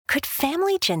Could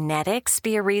family genetics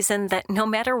be a reason that no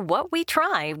matter what we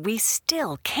try, we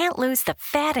still can't lose the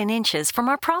fat and inches from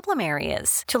our problem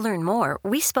areas? To learn more,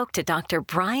 we spoke to Dr.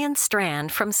 Brian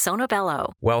Strand from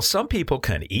Sonobello. While some people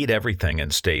can eat everything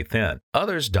and stay thin,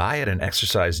 others diet and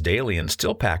exercise daily and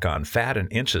still pack on fat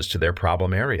and inches to their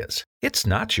problem areas. It's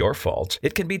not your fault.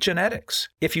 It can be genetics.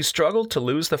 If you struggle to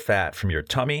lose the fat from your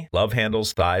tummy, love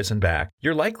handles, thighs, and back,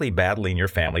 you're likely battling your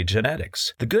family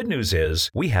genetics. The good news is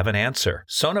we have an answer.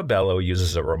 Sonobello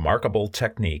uses a remarkable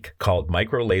technique called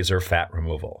micro-laser fat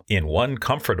removal. In one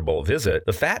comfortable visit,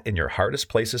 the fat in your hardest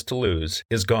places to lose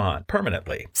is gone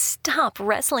permanently. Stop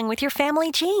wrestling with your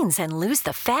family genes and lose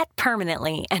the fat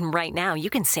permanently. And right now,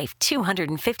 you can save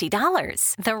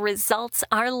 $250. The results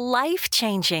are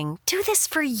life-changing. Do this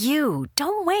for you.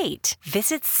 Don't wait.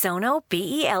 Visit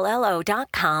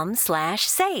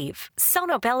sonobello.com/save.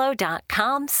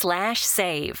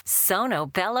 sonobello.com/save.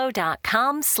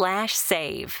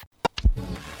 sonobello.com/save.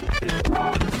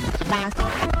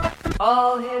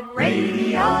 All Hit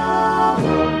Radio.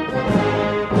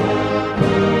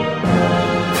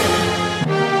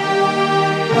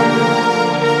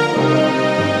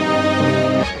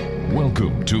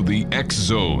 Welcome to the X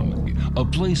Zone, a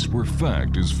place where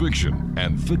fact is fiction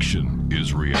and fiction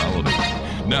is reality.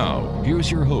 Now,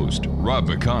 here's your host, Rob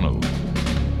McConnell.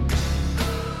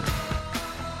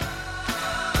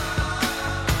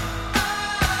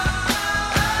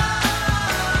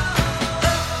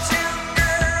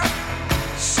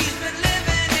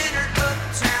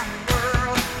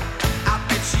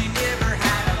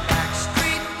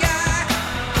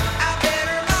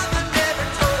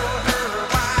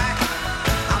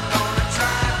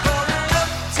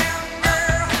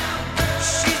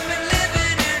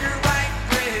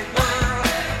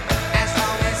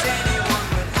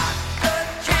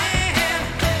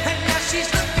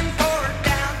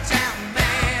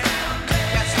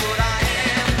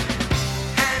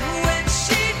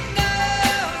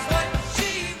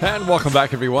 And welcome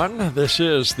back, everyone. This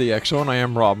is the X Zone. I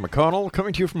am Rob McConnell,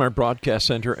 coming to you from our broadcast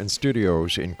center and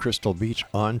studios in Crystal Beach,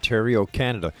 Ontario,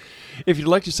 Canada. If you'd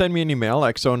like to send me an email,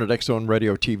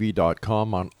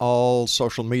 xzone@xzoneradiotv.com, on all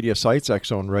social media sites, X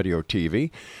Zone Radio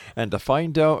TV. And to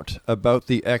find out about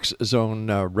the X Zone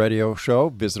radio show,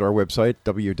 visit our website,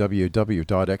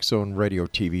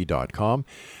 www.xzoneradiotv.com.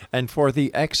 And for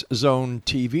the X Zone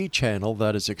TV channel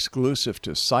that is exclusive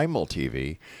to Simul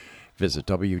TV, visit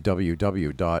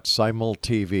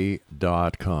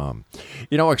www.simultv.com.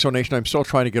 You know, Exonation, I'm still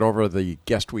trying to get over the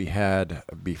guest we had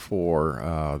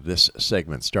before this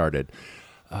segment started.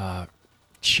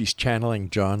 She's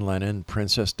channeling John Lennon,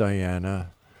 Princess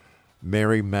Diana,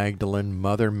 Mary Magdalene,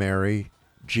 Mother Mary,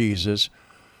 Jesus.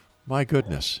 My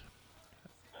goodness.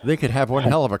 They could have one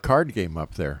hell of a card game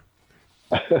up there.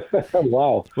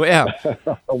 Wow. Well, yeah.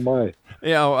 Oh, my.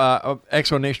 You know,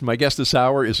 Exonation, my guest this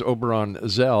hour is Oberon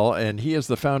Zell, and he is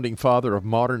the founding father of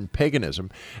modern paganism,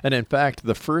 and in fact,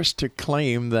 the first to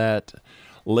claim that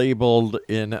labeled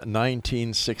in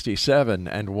 1967,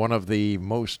 and one of the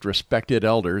most respected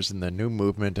elders in the new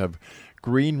movement of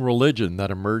green religion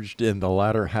that emerged in the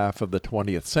latter half of the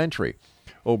 20th century.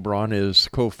 Oberon is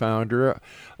co-founder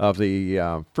of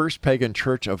the First Pagan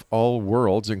Church of All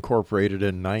Worlds, incorporated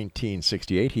in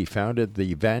 1968. He founded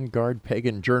the Vanguard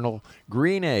pagan journal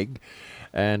Green Egg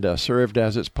and served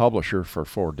as its publisher for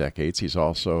 4 decades. He's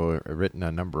also written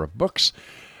a number of books,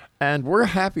 and we're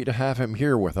happy to have him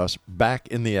here with us back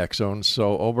in the X Zone.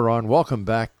 So, Oberon, welcome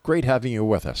back. Great having you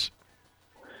with us.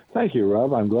 Thank you,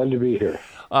 Rob. I'm glad to be here.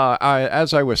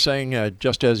 As I was saying,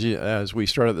 just as we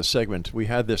started the segment, we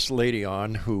had this lady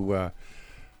on who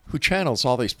channels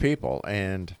all these people,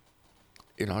 and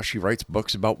you know, she writes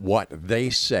books about what they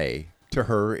say to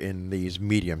her in these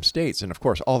medium states, and of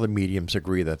course, all the mediums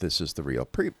agree that this is the real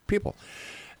people.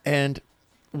 And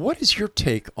what is your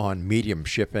take on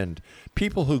mediumship and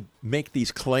people who make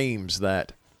these claims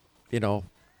that, you know,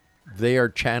 they are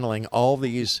channeling all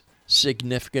these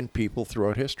significant people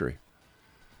throughout history?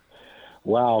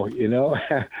 Wow, you know,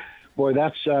 boy,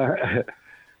 that's,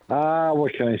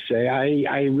 what can I say?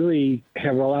 I really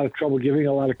have a lot of trouble giving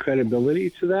a lot of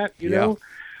credibility to that, you know.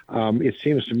 It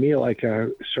seems to me like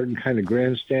a certain kind of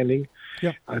grandstanding.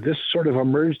 Yeah. This sort of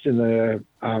emerged in the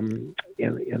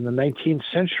 19th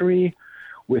century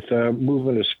with a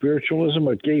movement of spiritualism.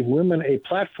 It gave women a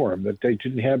platform that they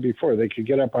didn't have before. They could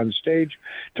get up on stage,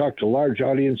 talk to large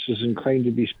audiences, and claim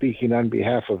to be speaking on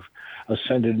behalf of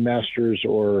ascended masters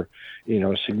or, you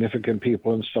know, significant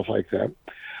people and stuff like that.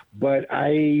 But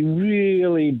I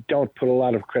really don't put a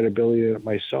lot of credibility in it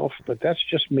myself, but that's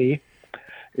just me.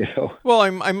 You know. Well,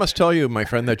 I must tell you, my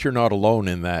friend, that you're not alone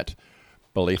in that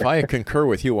belief. I concur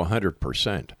with you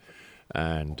 100%.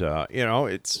 And,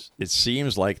 it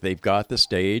seems like they've got the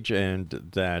stage, and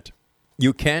that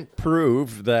you can't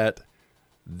prove that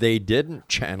they didn't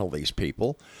channel these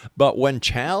people. But when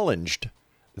challenged,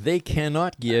 they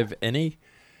cannot give any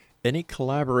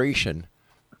collaboration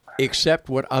except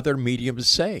what other mediums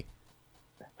say.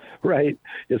 Right.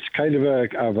 It's kind of a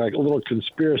little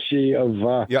conspiracy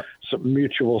of some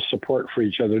mutual support for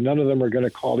each other. None of them are going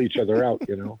to call each other out,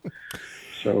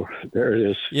 So there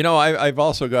it is. I've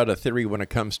also got a theory when it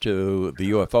comes to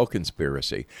the UFO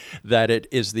conspiracy, that it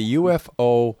is the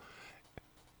UFO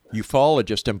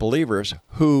ufologists and believers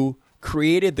who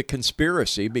created the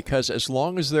conspiracy, because as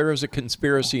long as there is a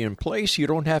conspiracy in place, you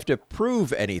don't have to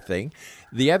prove anything.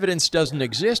 The evidence doesn't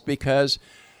exist because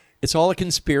it's all a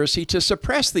conspiracy to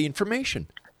suppress the information.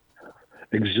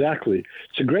 Exactly.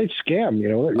 It's a great scam,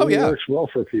 It really works well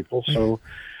for people. So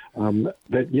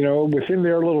that, within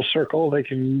their little circle, they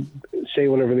can say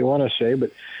whatever they want to say, but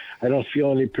I don't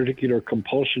feel any particular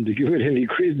compulsion to give it any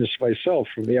credence myself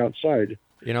from the outside.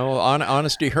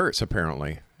 Honesty hurts,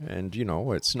 apparently. And,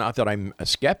 it's not that I'm a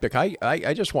skeptic.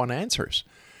 I just want answers,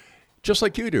 just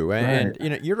like you do. And,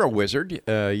 right. You're a wizard.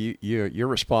 You're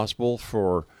responsible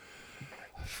for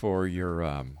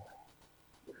your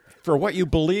for what you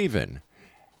believe in.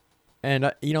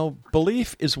 And,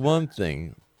 belief is one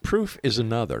thing. Proof is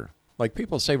another. Like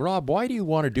people say, Rob, why do you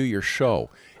want to do your show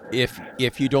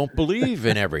if you don't believe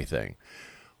in everything?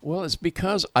 Well, it's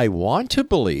because I want to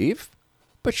believe,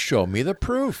 but show me the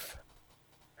proof.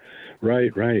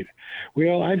 Right.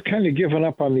 Well, I've kind of given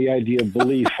up on the idea of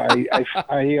belief.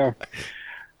 I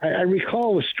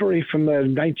recall a story from the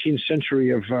 19th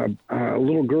century of a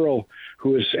little girl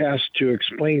who was asked to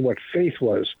explain what faith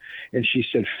was. And she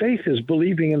said, faith is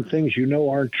believing in things you know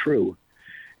aren't true.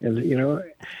 And,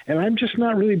 and I'm just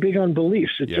not really big on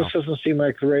beliefs. It just doesn't seem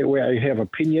like the right way. I have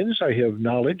opinions. I have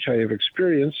knowledge. I have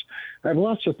experience. I have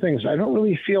lots of things. I don't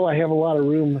really feel I have a lot of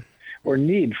room or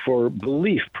need for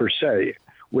belief per se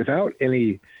without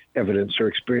any evidence or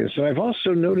experience. And I've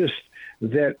also noticed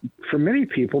that for many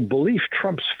people, belief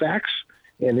trumps facts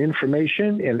and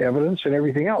information and evidence and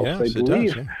everything else. Yes, they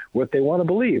believe what they want to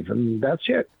believe, and that's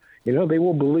it. They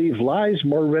will believe lies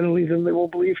more readily than they will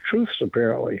believe truths,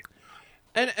 apparently.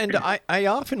 And I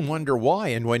often wonder why.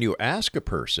 And when you ask a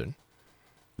person,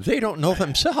 they don't know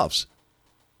themselves.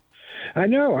 I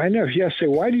know. If you say,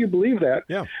 why do you believe that?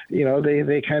 Yeah.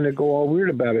 They kind of go all weird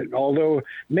about it. Although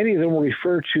many of them will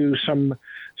refer to some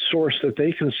source that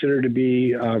they consider to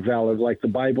be valid, like the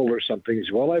Bible or something.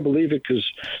 Well, I believe it because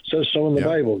it says so in the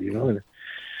Bible,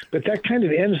 But that kind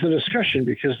of ends the discussion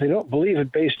because they don't believe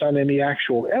it based on any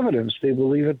actual evidence. They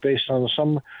believe it based on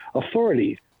some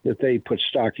authority that they put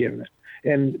stock in.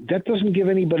 And that doesn't give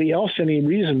anybody else any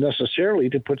reason necessarily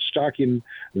to put stock in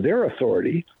their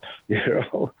authority.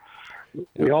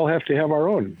 We all have to have our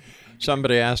own.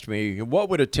 Somebody asked me, what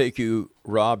would it take you,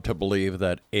 Rob, to believe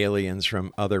that aliens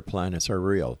from other planets are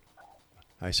real?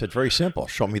 I said, very simple.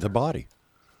 Show me the body.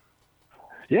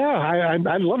 Yeah,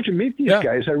 I'd love to meet these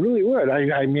guys. I really would.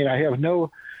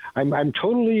 I'm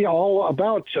totally all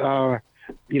about,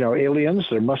 aliens.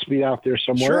 There must be out there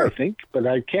somewhere, I think, but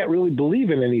I can't really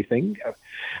believe in anything.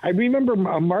 I remember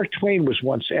Mark Twain was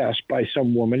once asked by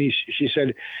some woman, she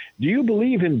said, do you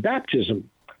believe in baptism?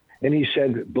 And he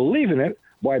said, believe in it?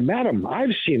 Why, madam,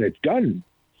 I've seen it done.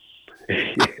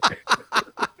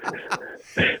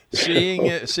 Seeing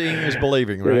is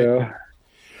believing, right?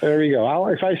 There we go.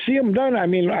 If I see them done,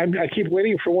 I keep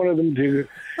waiting for one of them to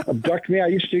abduct me. I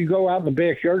used to go out in the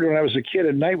backyard when I was a kid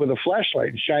at night with a flashlight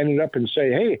and shine it up and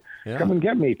say, hey, come and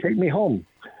get me. Take me home.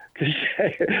 Because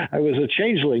I was a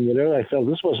changeling, I felt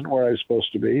this wasn't where I was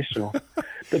supposed to be. So,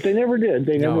 but they never did.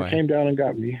 They never came down and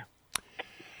got me.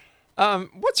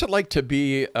 What's it like to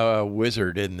be a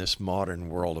wizard in this modern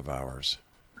world of ours?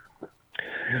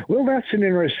 Well, that's an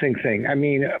interesting thing.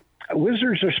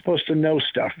 Wizards are supposed to know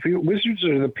stuff. Wizards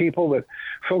are the people that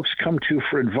folks come to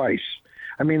for advice.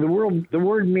 The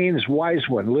word means wise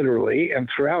one, literally, and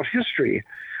throughout history,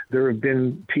 there have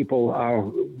been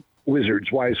people,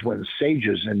 wizards, wise ones,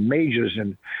 sages, and mages,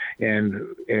 and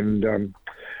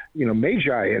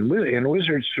magi and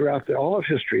wizards throughout all of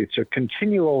history. It's a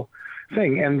continual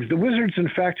thing. And the wizards, in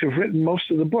fact, have written most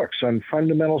of the books on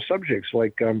fundamental subjects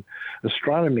like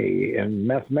astronomy and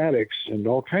mathematics and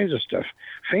all kinds of stuff.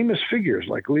 Famous figures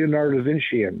like Leonardo da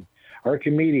Vinci and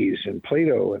Archimedes and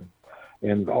Plato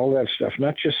and all that stuff.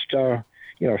 Not just,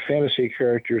 fantasy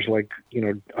characters like,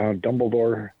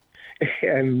 Dumbledore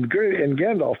and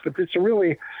Gandalf, but it's a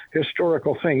really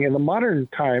historical thing. In the modern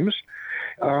times,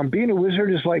 being a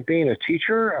wizard is like being a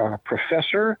teacher, a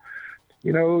professor,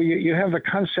 you have the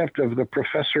concept of the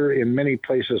professor in many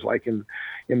places, like in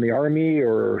the army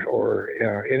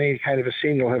or any kind of a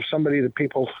scene. You'll have somebody that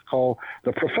people call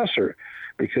the professor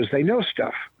because they know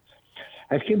stuff.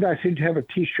 I think I should have a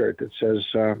T-shirt that says,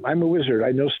 "I'm a wizard.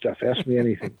 I know stuff. Ask me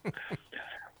anything."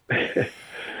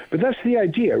 But that's the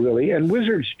idea, really. And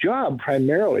Wizard's job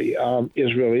primarily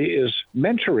is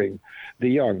mentoring the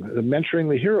young, mentoring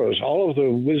the heroes. All of the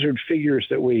wizard figures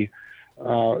that we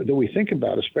think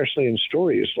about, especially in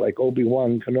stories like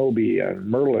Obi-Wan Kenobi and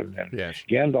Merlin and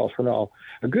Gandalf and all.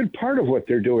 A good part of what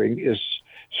they're doing is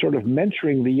sort of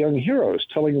mentoring the young heroes,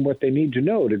 telling them what they need to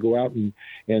know to go out and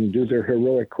do their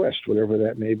heroic quest, whatever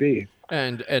that may be.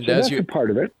 And so as that's you a part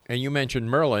of it. And you mentioned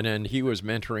Merlin, and he was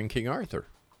mentoring King Arthur.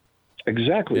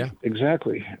 Exactly.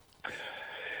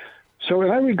 So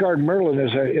I regard Merlin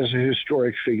as a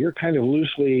historic figure, kind of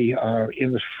loosely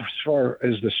as far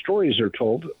as the stories are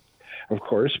told, of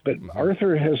course. But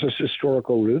Arthur has his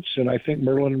historical roots, and I think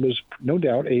Merlin was no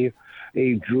doubt a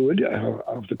druid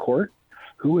of the court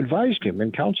who advised him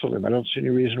and counseled him. I don't see any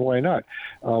reason why not.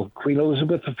 Queen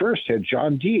Elizabeth I had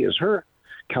John Dee as her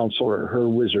counselor, her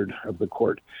wizard of the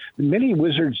court. Many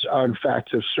wizards, in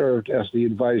fact, have served as the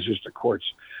advisors to courts.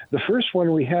 The first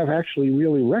one we have actually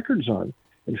really records on,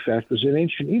 in fact, was in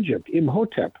ancient Egypt,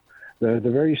 Imhotep, the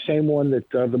very same one that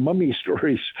the mummy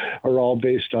stories are all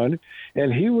based on.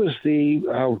 And he was the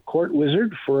court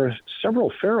wizard for several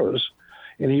pharaohs,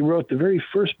 and he wrote the very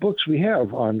first books we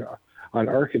have on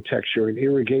architecture and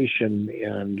irrigation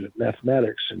and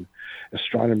mathematics and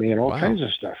astronomy and all kinds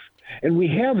of stuff. And we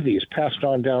have these passed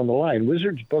on down the line.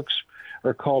 Wizards' books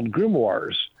are called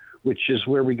grimoires, which is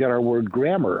where we got our word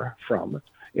grammar from.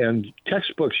 And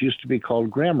textbooks used to be called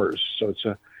grammars. So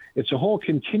it's a whole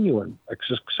continuum, a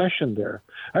succession there.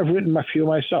 I've written a few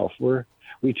myself.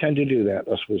 We tend to do that,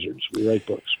 us wizards. We write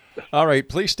books. All right,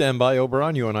 please stand by,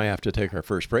 Oberon. You and I have to take our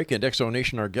first break. And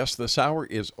Exonation, our guest this hour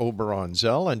is Oberon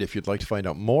Zell. And if you'd like to find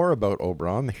out more about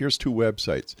Oberon, here's two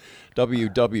websites,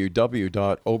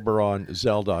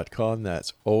 www.oberonzell.com.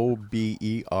 That's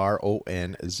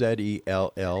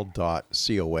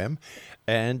OBERONZELL.com.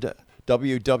 And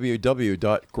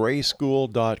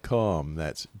www.greyschool.com.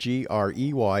 That's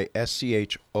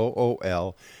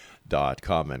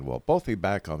GREYSCHOOL.com. And we'll both be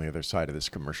back on the other side of this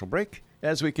commercial break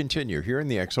as we continue here in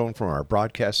the X Zone from our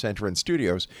broadcast center and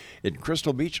studios in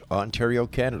Crystal Beach, Ontario,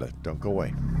 Canada. Don't go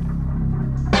away.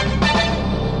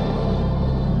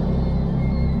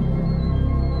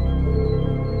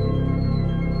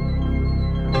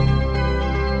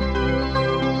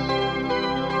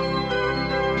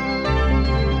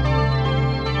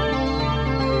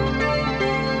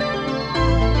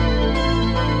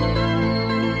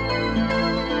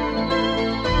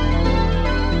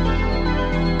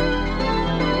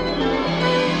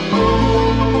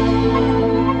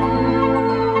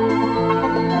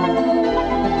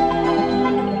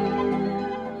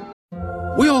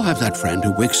 That friend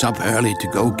who wakes up early to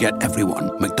go get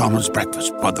everyone McDonald's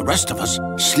breakfast, while the rest of us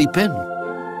sleep in.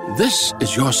 This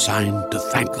is your sign to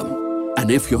thank them. And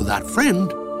if you're that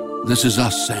friend, this is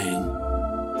us saying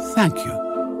thank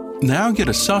you. Now get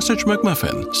a sausage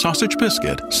McMuffin, sausage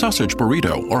biscuit, sausage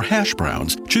burrito, or hash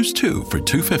browns. Choose two for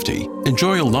 $2.50.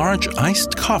 Enjoy a large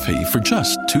iced coffee for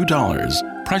just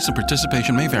 $2. Price and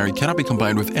participation may vary. Cannot be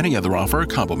combined with any other offer or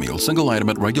combo meal. Single item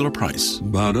at regular price.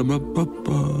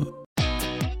 Ba-da-ba-ba-ba.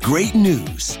 Great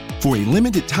news! For a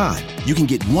limited time, you can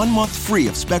get 1 month free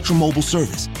of Spectrum Mobile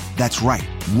service. That's right,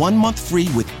 1 month free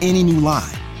with any new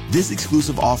line. This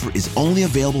exclusive offer is only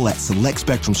available at select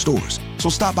Spectrum stores, so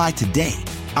stop by today.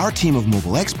 Our team of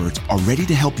mobile experts are ready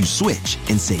to help you switch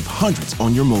and save hundreds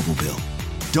on your mobile bill.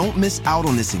 Don't miss out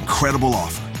on this incredible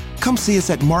offer. Come see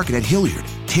us at Market at Hilliard,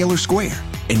 Taylor Square,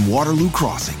 and Waterloo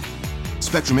Crossing.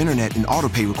 Spectrum Internet and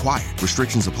autopay required.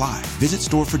 Restrictions apply. Visit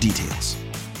store for details.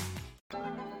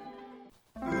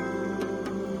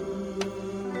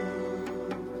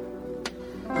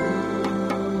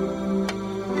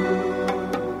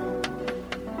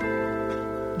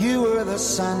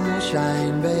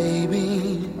 Sunshine,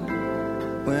 baby,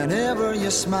 whenever you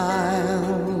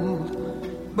smile.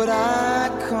 But I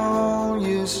call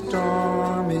you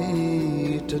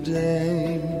stormy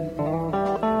today.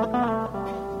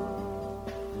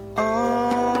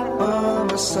 All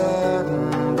of a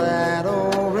sudden, that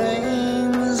old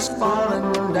rain's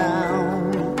falling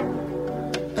down,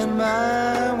 and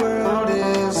my world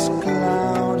is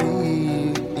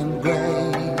cloudy and gray.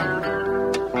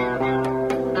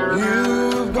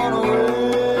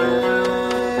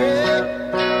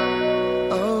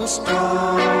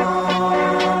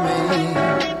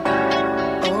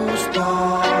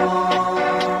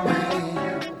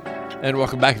 And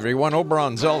welcome back, everyone.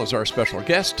 Oberon Zell is our special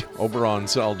guest,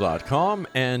 oberonzell.com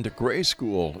and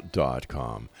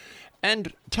grayschool.com.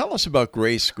 And tell us about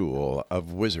Gray School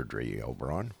of Wizardry,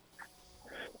 Oberon.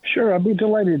 Sure, I'd be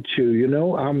delighted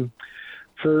to.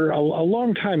 For a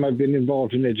long time, I've been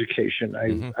involved in education.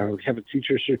 I have a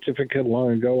teacher certificate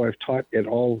long ago. I've taught at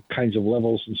all kinds of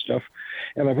levels and stuff.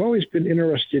 And I've always been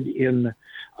interested in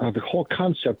the whole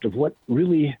concept of what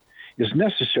really is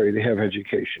necessary to have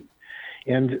education.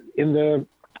 And in the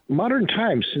modern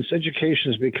times, since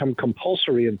education has become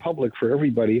compulsory in public for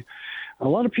everybody, a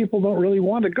lot of people don't really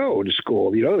want to go to school.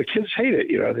 The kids hate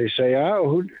it. They say,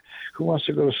 who wants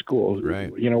to go to school?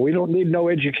 Right. We don't need no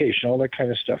education, all that kind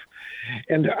of stuff.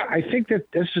 And I think that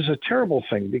this is a terrible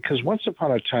thing because once upon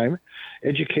a time,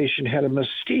 education had a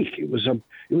mystique. It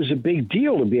was a big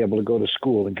deal to be able to go to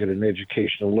school and get an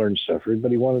education and learn stuff.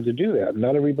 Everybody wanted to do that.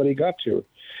 Not everybody got to.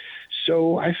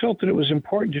 So I felt that it was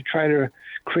important to try to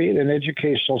create an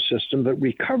educational system that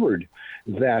recovered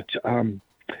that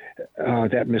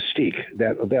that mystique,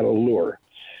 that allure.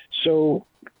 So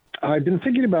I've been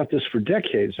thinking about this for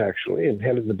decades, actually, and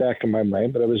had it in the back of my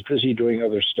mind, but I was busy doing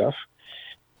other stuff.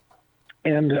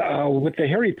 And with the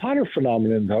Harry Potter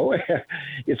phenomenon, though,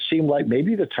 it seemed like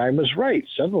maybe the time was right.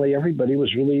 Suddenly, everybody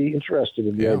was really interested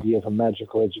in the idea of a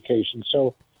magical education.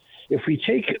 So if we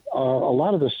take a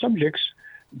lot of the subjects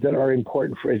that are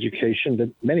important for education, that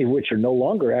many of which are no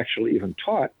longer actually even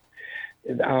taught,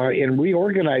 and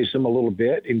reorganize them a little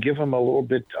bit and give them a little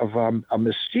bit of a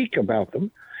mystique about them,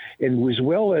 and as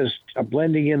well as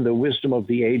blending in the wisdom of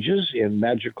the ages in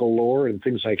magical lore and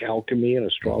things like alchemy and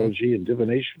astrology and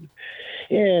divination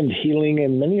and healing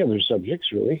and many other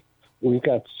subjects, really. We've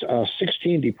got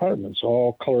 16 departments,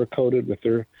 all color-coded with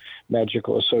their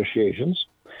magical associations.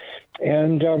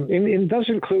 And it does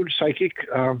include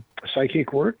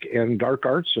psychic work and dark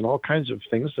arts and all kinds of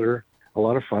things that are a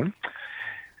lot of fun.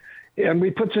 And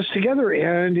we put this together,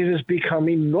 and it has become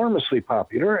enormously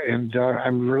popular, and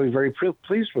I'm really very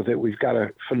pleased with it. We've got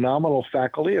a phenomenal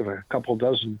faculty of a couple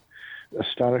dozen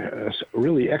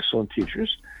really excellent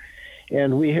teachers,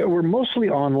 and we're mostly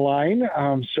online,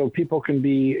 so people can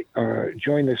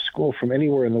join the school from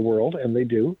anywhere in the world, and they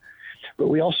do. But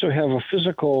we also have a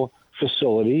physical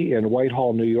facility in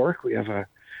Whitehall, New York. We have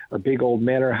a big old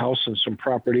manor house and some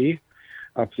property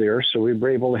up there, so we were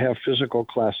able to have physical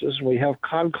classes. We have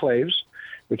conclaves,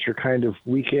 which are kind of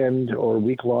weekend or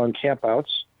week-long campouts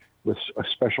with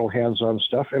special hands-on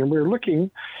stuff. And we're looking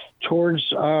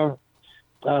towards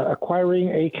acquiring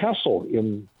a castle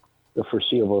in the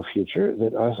foreseeable future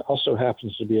that also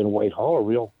happens to be in Whitehall, a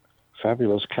real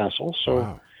fabulous castle. So,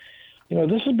 wow.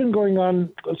 This has been going on.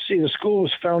 Let's see, the school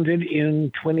was founded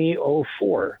in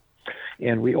 2004,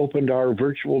 and we opened our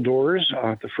virtual doors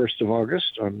the 1st of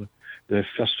August on the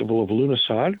Festival of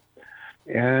Lughnasadh,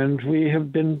 and we have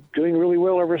been doing really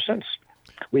well ever since.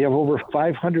 We have over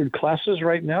 500 classes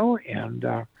right now and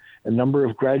a number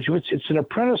of graduates. It's an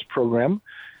apprentice program,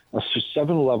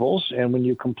 7 levels, and when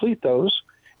you complete those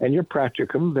and your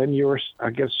practicum, then you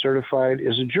get certified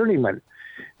as a journeyman,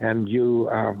 and you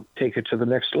take it to the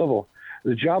next level.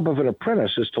 The job of an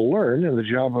apprentice is to learn, and the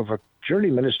job of a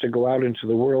journeyman is to go out into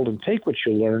the world and take what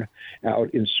you learn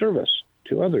out in service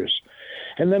to others.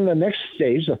 And then the next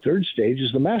stage, the third stage,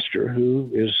 is the master, who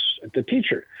is the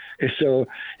teacher. So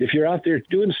if you're out there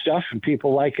doing stuff and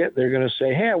people like it, they're going to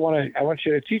say, hey, I want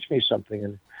you to teach me something.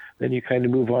 And then you kind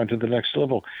of move on to the next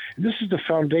level. And this is the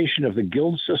foundation of the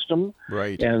guild system,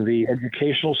 right, and the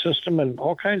educational system and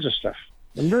all kinds of stuff.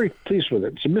 I'm very pleased with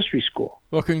it. It's a mystery school.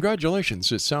 Well,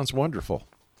 congratulations. It sounds wonderful.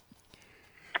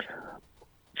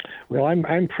 Well,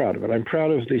 I'm proud of it. I'm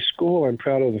proud of the school. I'm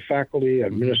proud of the faculty,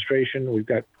 administration. We've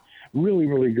got really,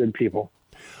 really good people.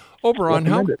 Oberon,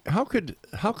 how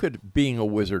could being a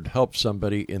wizard help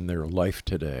somebody in their life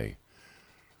today?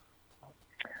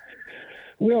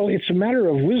 Well, it's a matter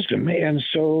of wisdom, and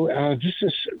so this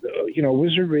is,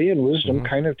 wizardry and wisdom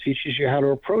kind of teaches you how to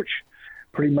approach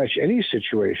pretty much any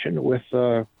situation with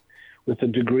a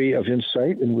degree of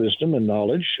insight and wisdom and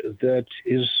knowledge that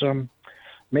is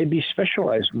maybe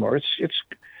specialized more. It's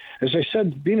as I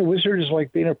said, being a wizard is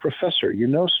like being a professor. You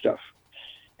know stuff,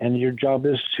 and your job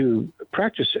is to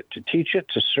practice it, to teach it,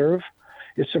 to serve.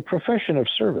 It's a profession of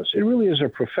service. It really is a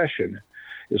profession,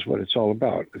 is what it's all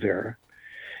about there.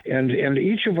 And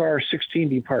each of our 16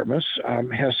 departments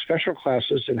has special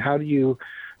classes in how do you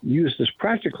use this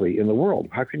practically in the world.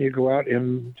 How can you go out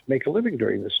and make a living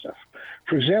doing this stuff?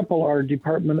 For example, our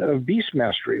Department of Beast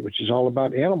Mastery, which is all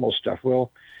about animal stuff.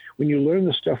 Well, when you learn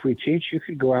the stuff we teach, you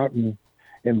could go out and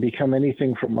become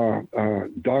anything from a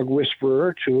dog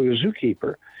whisperer to a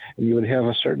zookeeper, and you would have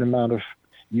a certain amount of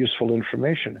useful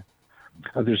information.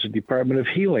 There's a department of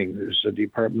healing. There's a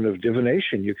department of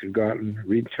divination. You can go out and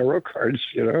read tarot cards,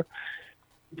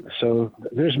 So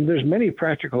there's many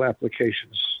practical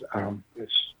applications.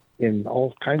 It's in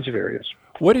all kinds of areas.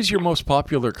 What is your most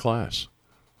popular class?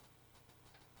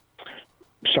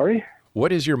 Sorry?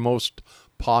 What is your most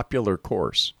popular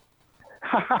course?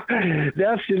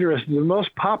 That's interesting. The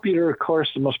most popular course,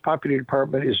 the most popular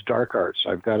department is dark arts,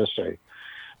 I've got to say.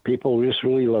 People just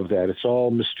really love that. It's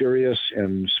all mysterious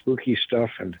and spooky stuff,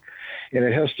 and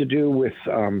it has to do with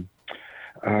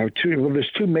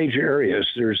there's two major areas.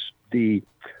 There's the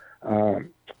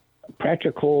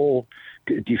practical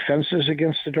defenses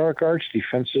against the dark arts,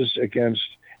 defenses against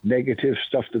negative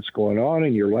stuff that's going on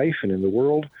in your life and in the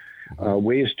world,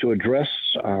 ways to address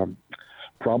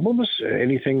problems,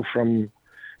 anything from,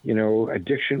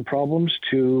 addiction problems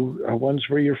to ones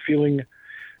where you're feeling,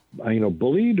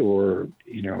 bullied or,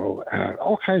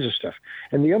 all kinds of stuff.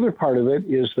 And the other part of it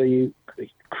is the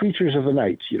creatures of the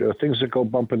night, things that go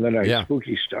bump in the night,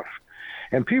 spooky stuff.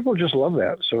 And people just love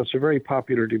that. So it's a very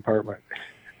popular department.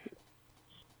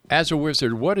 As a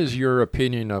wizard, what is your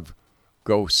opinion of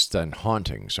ghosts and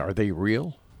hauntings? Are they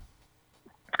real?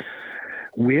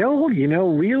 Well,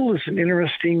 real is an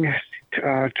interesting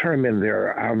term in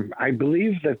there. I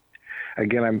believe that,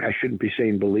 again, I shouldn't be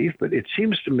saying believe, but it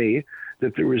seems to me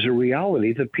that there is a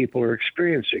reality that people are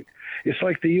experiencing. It's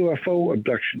like the UFO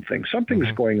abduction thing.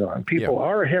 Something's going on. People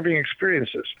are having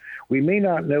experiences. We may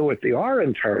not know what they are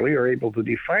entirely or able to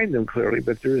define them clearly,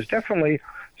 but there is definitely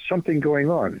something going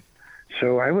on.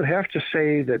 So I would have to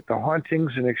say that the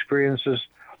hauntings and experiences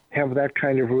have that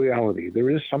kind of reality. There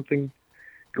is something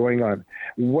going on.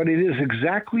 What it is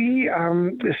exactly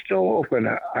is still open.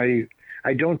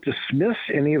 I don't dismiss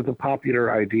any of the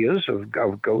popular ideas of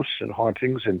ghosts and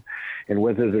hauntings and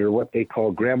whether they're what they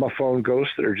call gramophone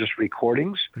ghosts that are just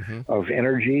recordings of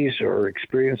energies or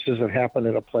experiences that happen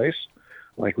in a place,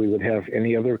 like we would have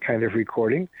any other kind of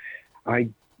recording. I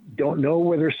don't know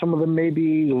whether some of them may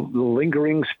be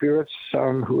lingering spirits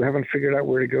who haven't figured out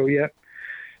where to go yet.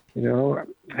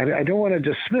 I don't want to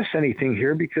dismiss anything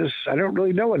here because I don't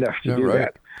really know enough to do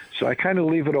that. So I kind of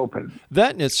leave it open.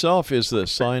 That in itself is the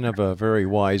sign of a very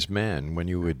wise man, when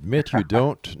you admit you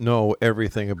don't know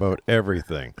everything about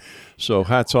everything. So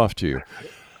hats off to you.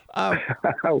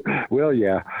 Well,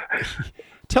 yeah.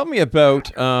 Tell me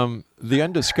about The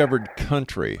Undiscovered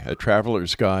Country, A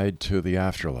Traveler's Guide to the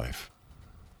Afterlife.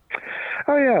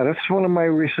 Oh, yeah, that's one of my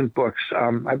recent books.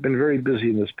 I've been very busy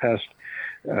in this past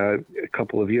a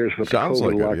couple of years with the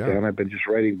COVID lockdown. I've been just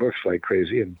writing books like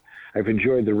crazy, and I've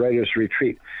enjoyed the writer's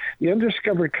retreat. The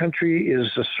Undiscovered Country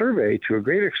is a survey, to a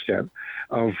great extent,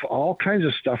 of all kinds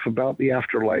of stuff about the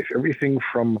afterlife, everything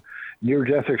from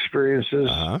near-death experiences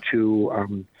to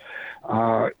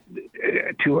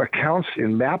accounts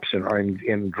in maps and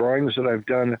in drawings that I've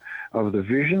done of the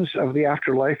visions of the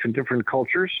afterlife in different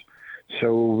cultures.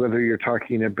 So whether you're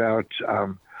talking about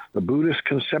the Buddhist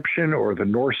conception or the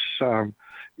Norse,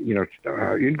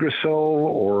 Yggdrasil,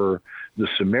 or the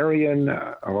Sumerian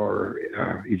or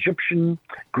Egyptian,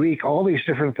 Greek, all these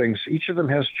different things. Each of them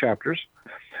has chapters,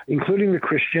 including the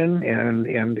Christian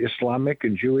and Islamic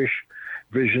and Jewish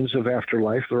visions of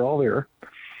afterlife. They're all there.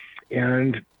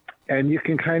 And you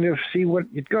can kind of see what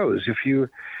it goes.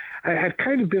 I've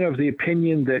kind of been of the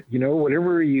opinion that,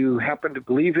 whatever you happen to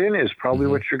believe in is probably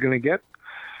what you're going to get.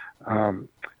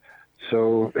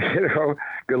 So,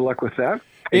 good luck with that.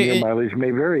 And your mileage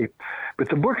may vary. But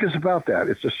the book is about that.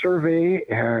 It's a survey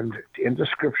and in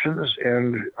descriptions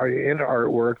and in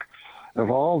artwork of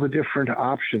all the different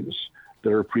options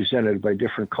that are presented by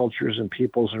different cultures and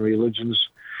peoples and religions.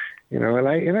 And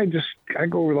I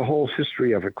go over the whole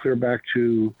history of it, clear back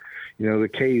to, the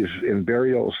caves and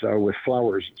burials with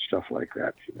flowers and stuff like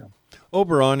that,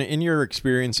 Oberon, in your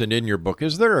experience and in your book,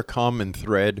 is there a common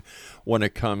thread when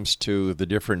it comes to the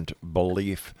different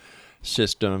belief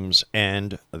systems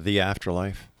and the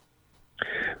afterlife?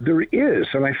 There is,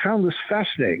 and I found this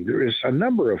fascinating. There is a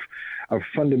number of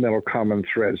fundamental common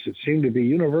threads that seem to be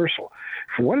universal.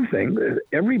 For one thing,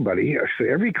 everybody,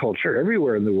 every culture,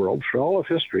 everywhere in the world, for all of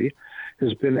history,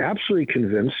 has been absolutely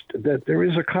convinced that there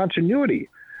is a continuity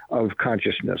of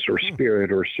consciousness or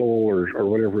spirit or soul or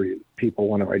whatever people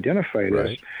want to identify it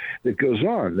as that goes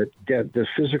on, that the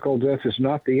physical death is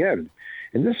not the end.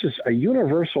 And this is a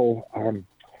universal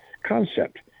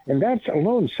concept. And that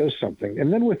alone says something.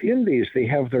 And then within these, they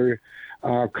have their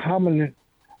common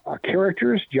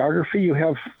characters, geography. You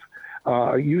have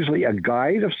usually a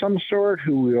guide of some sort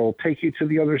who will take you to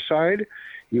the other side.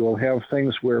 You will have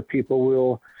things where people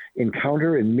will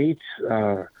encounter and meet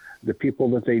the people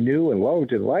that they knew and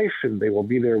loved in life, and they will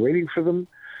be there waiting for them.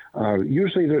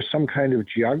 Usually there's some kind of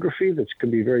geography that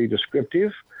can be very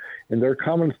descriptive, and there are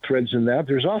common threads in that.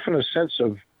 There's often a sense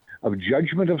of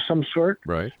judgment of some sort,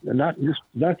 right? Not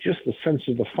just the sense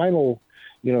of the final,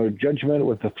 judgment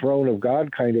with the throne of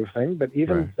God kind of thing, but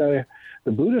even the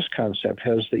Buddhist concept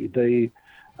has the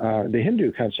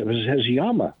Hindu concept has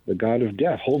Yama, the god of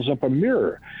death, holds up a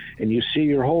mirror, and you see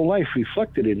your whole life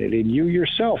reflected in it, and you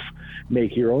yourself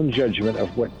make your own judgment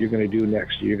of what you're going to do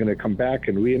next. You're going to come back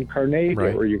and reincarnate,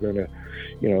 or you're going to,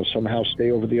 somehow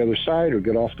stay over the other side or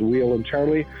get off the wheel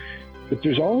entirely. But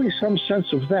there's always some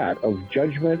sense of that, of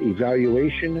judgment,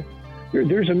 evaluation.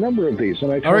 There's a number of these,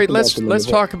 and I talk all right. About Let's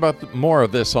talk about more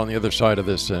of this on the other side of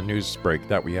this news break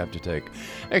that we have to take.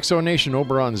 Exonation,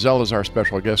 Oberon Zell is our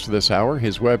special guest for this hour.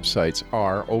 His websites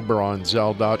are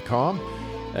oberonzell.com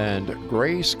and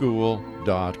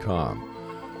grayschool.com.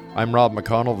 I'm Rob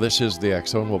McConnell. This is the X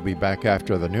Zone. We'll be back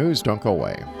after the news. Don't go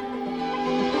away.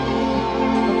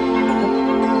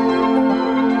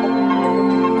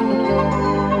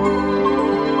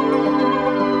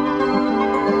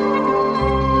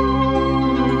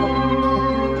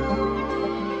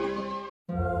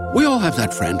 We all have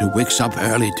that friend who wakes up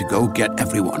early to go get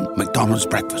everyone McDonald's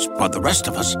breakfast, while the rest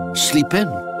of us sleep in.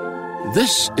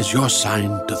 This is your sign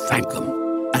to thank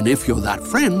them. And if you're that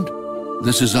friend,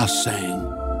 this is us saying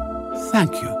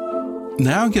thank you.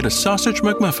 Now get a sausage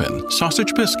McMuffin,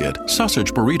 sausage biscuit,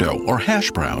 sausage burrito, or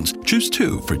hash browns. Choose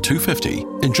 2 for $2.50.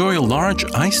 Enjoy a large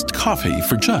iced coffee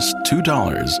for just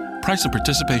 $2. Price and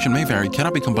participation may vary.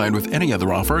 Cannot be combined with any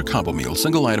other offer or combo meal.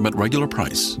 Single item at regular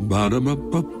price.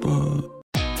 Ba-da-ba-ba-ba.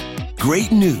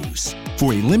 Great news!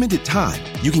 For a limited time,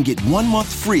 you can get 1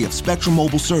 month free of Spectrum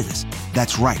Mobile service.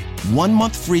 That's right, 1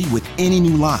 month free with any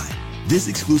new line. This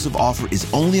exclusive offer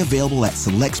is only available at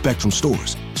select Spectrum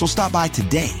stores, so stop by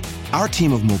today. Our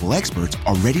team of mobile experts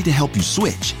are ready to help you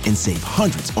switch and save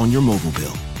hundreds on your mobile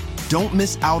bill. Don't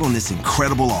miss out on this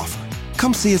incredible offer.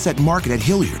 Come see us at Market at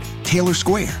Hilliard, Taylor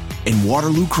Square, and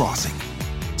Waterloo Crossing.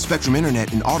 Spectrum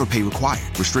Internet and autopay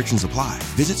required. Restrictions apply.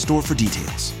 Visit store for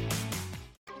details.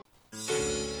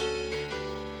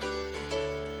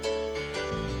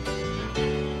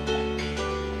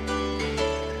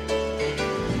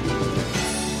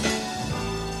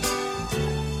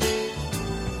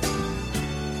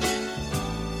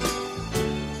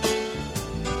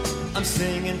 I'm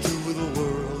singing to the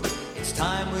world. It's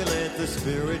time we let the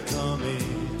spirit come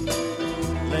in.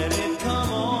 Let it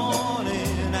come on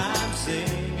in. I'm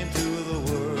singing to the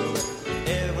world.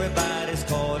 Everybody's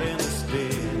caught in the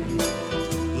spin.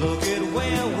 Look at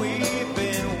where we've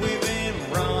been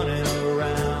running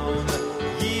around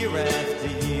year after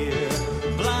year,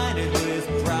 blinded with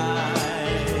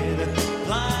pride,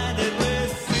 blinded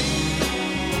with fear.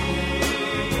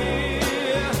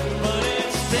 But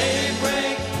it's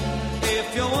daybreak.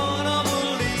 If you wanna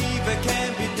believe, it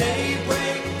can be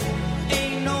daybreak.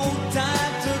 Ain't no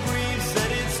time to grieve.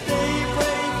 Said it's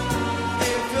daybreak.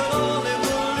 If you'll only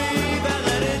believe and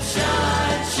let it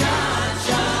shine, shine,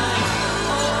 shine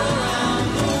all around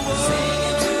the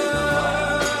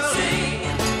world. Sing.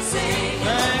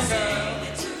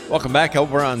 Welcome back.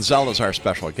 Oberon Zell is our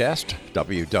special guest.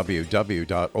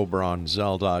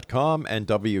 www.oberonzell.com and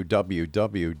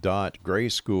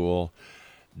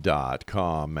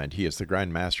www.grayschool.com. And he is the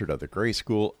Grand Master of the Gray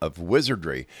School of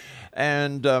Wizardry.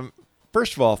 And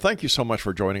first of all, thank you so much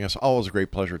for joining us. Always a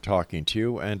great pleasure talking to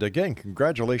you. And again,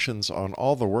 congratulations on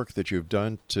all the work that you've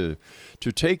done to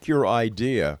take your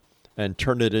idea and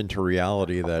turn it into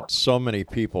reality, that so many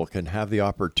people can have the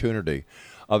opportunity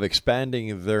of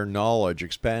expanding their knowledge,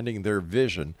 expanding their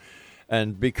vision,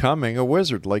 and becoming a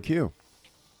wizard like you.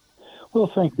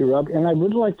 Well, thank you, Rob. And I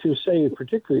would like to say,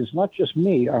 particularly, it's not just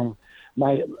me. The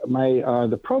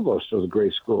provost of the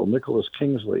Gray School, Nicholas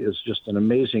Kingsley, is just an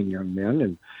amazing young man,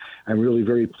 and I'm really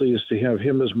very pleased to have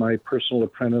him as my personal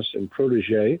apprentice and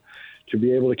protege to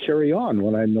be able to carry on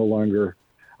when I'm no longer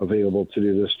available to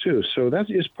do this too. So that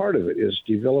is part of it, is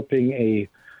developing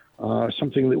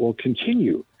something that will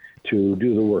continue to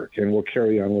do the work and will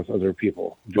carry on with other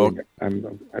people doing it.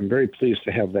 I'm very pleased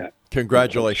to have that.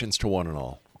 Congratulations to one and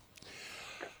all.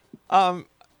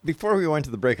 Before we went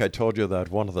to the break, I told you that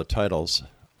one of the titles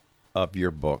of your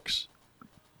books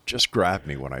just grabbed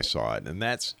me when I saw it, and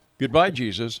that's Goodbye,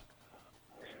 Jesus.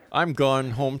 I'm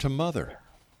gone home to Mother.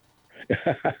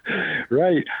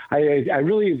 Right. I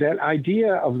really, that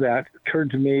idea of that occurred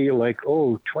to me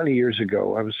 20 years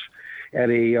ago. I was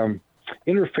at a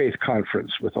interfaith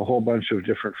conference with a whole bunch of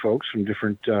different folks from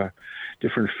different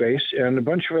faiths, and a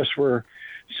bunch of us were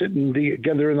sitting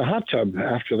together in the hot tub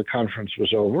after the conference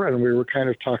was over, and we were kind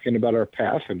of talking about our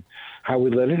path and how we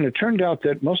led it. And it turned out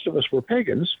that most of us were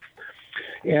pagans,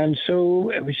 And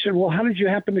so we said, well, how did you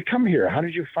happen to come here? How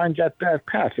did you find that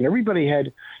path? And everybody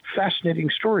had fascinating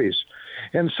stories.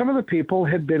 And some of the people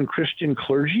had been Christian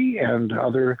clergy and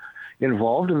other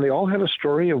involved, and they all had a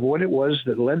story of what it was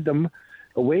that led them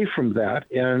away from that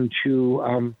and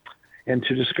to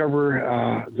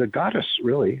discover the goddess,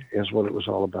 really, is what it was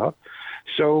all about.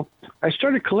 So I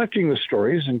started collecting the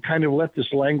stories and kind of let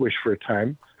this languish for a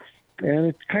time. And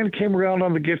it kind of came around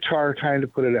on the guitar time to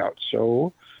put it out.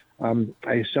 So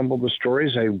I assembled the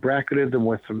stories. I bracketed them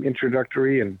with some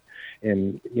introductory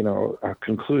and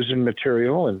conclusion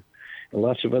material and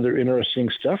lots of other interesting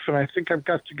stuff. And I think I've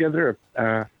got together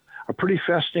a pretty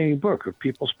fascinating book of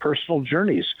people's personal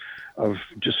journeys of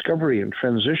discovery and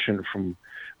transition from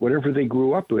whatever they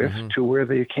grew up with to where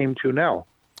they came to now.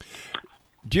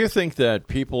 Do you think that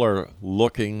people are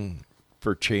looking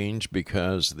for change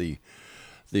because the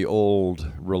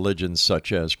old religions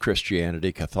such as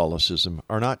Christianity, Catholicism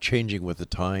are not changing with the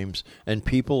times, and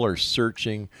people are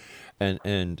searching and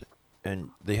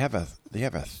they have a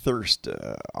thirst,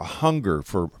 a hunger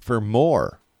for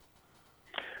more?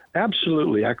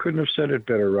 Absolutely. I couldn't have said it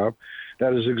better, Rob.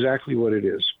 That is exactly what it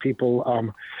is. People,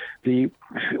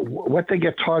 what they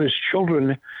get taught as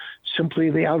children, simply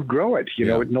they outgrow it. You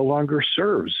know, it no longer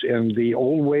serves. And the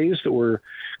old ways that were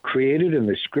created in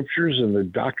the scriptures and the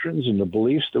doctrines and the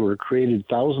beliefs that were created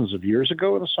thousands of years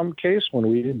ago, in some case, when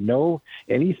we didn't know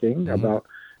anything about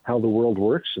how the world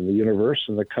works and the universe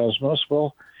and the cosmos,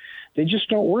 well, they just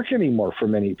don't work anymore for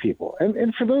many people.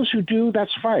 And for those who do,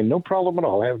 that's fine. No problem at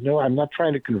all. I'm not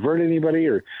trying to convert anybody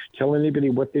or tell anybody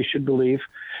what they should believe.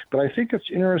 But I think it's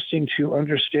interesting to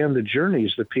understand the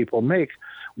journeys that people make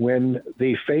when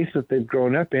the faith that they've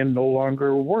grown up in no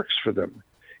longer works for them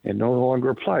and no longer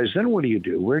applies. Then what do you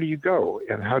do? Where do you go?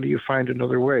 And how do you find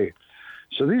another way?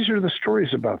 So these are the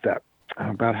stories about that,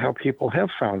 about how people have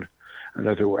found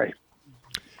another way.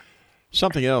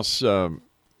 Something else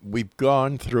we've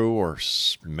gone through, or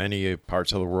many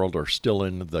parts of the world are still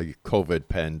in the COVID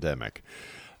pandemic.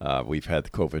 We've had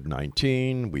the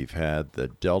COVID-19, we've had the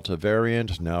Delta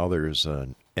variant, now there's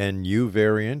an NU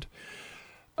variant.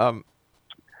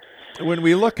 When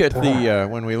we look at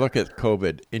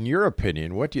COVID, in your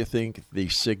opinion, what do you think the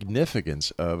significance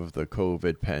of the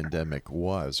COVID pandemic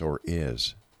was or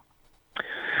is?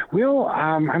 Well,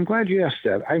 I'm glad you asked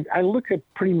that. I look at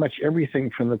pretty much everything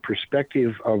from the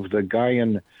perspective of the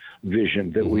Gaian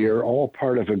vision, that we are all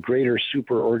part of a greater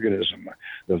superorganism,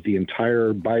 that the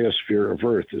entire biosphere of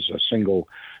Earth is a single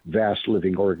vast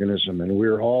living organism, and we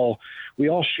all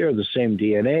share the same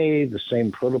DNA, the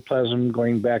same protoplasm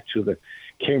going back to the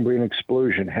Cambrian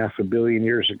explosion 500 million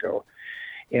years ago.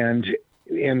 And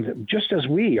just as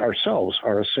we ourselves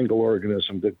are a single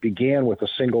organism that began with a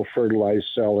single fertilized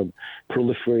cell and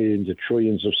proliferated into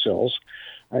trillions of cells,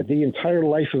 the entire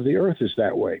life of the Earth is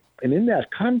that way. And in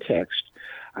that context,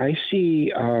 I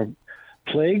see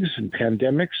plagues and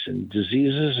pandemics and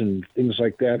diseases and things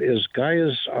like that as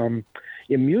Gaia's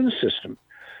immune system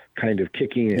kind of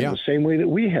kicking in the same way that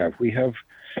we have. We have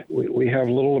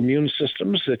little immune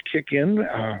systems that kick in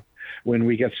when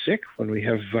we get sick, when we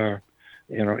have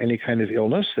any kind of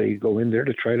illness. They go in there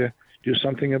to try to do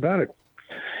something about it.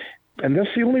 And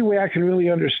that's the only way I can really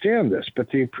understand this.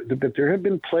 But there have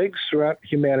been plagues throughout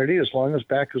humanity as long as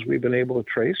back as we've been able to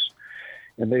trace.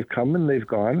 And they've come and they've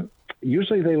gone.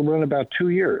 Usually they run about 2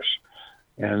 years.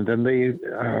 And then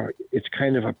it's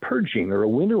kind of a purging or a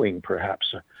winnowing,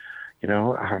 perhaps.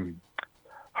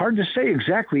 Hard to say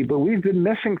exactly, but we've been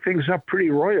messing things up pretty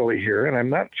royally here. And I'm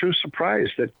not too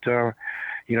surprised that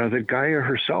that Gaia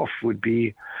herself would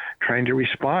be trying to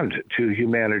respond to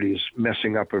humanity's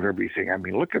messing up of everything. I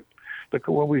mean, look at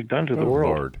what we've done to the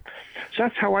world. Lord. So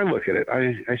that's how I look at it.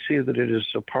 I see that it is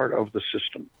a part of the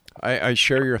system. I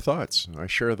share your thoughts. I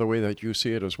share the way that you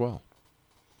see it as well.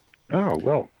 Oh,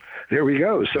 well, there we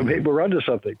go. So maybe we're onto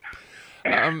something.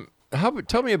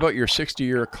 Tell me about your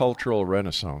 60-year cultural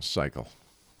renaissance cycle.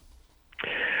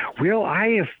 Well,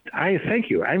 I thank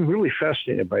you. I'm really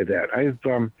fascinated by that. I've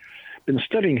been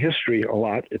studying history a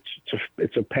lot.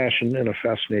 It's a passion and a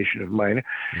fascination of mine.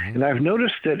 And I've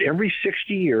noticed that every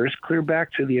 60 years, clear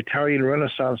back to the Italian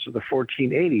Renaissance of the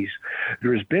 1480s,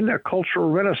 there has been a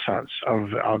cultural renaissance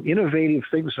of innovative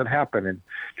things that happen and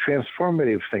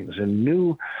transformative things and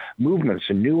new movements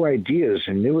and new ideas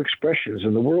and new expressions,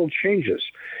 and the world changes.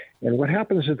 And what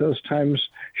happens at those times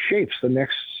shapes the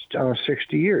next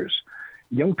 60 years.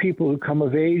 Young people who come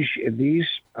of age in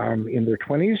in their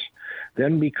 20s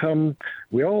then become,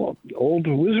 old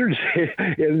wizards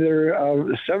in their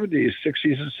 70s,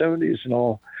 60s and 70s, and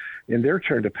all in their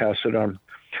turn to pass it on.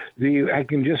 I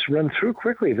can just run through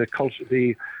quickly the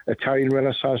Italian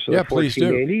Renaissance of the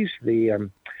 1480s, the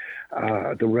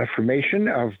Reformation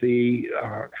of the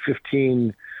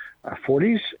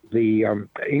 1540s, the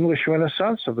English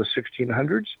Renaissance of the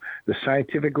 1600s, the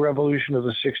Scientific Revolution of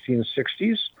the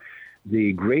 1660s,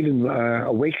 the Great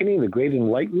Awakening, the Great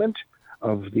Enlightenment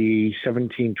of the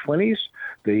 1720s,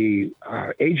 the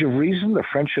Age of Reason, the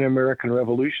French and American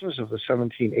Revolutions of the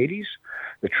 1780s,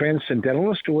 the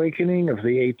Transcendentalist Awakening of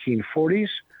the 1840s,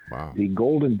 the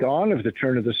Golden Dawn of the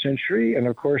turn of the century, and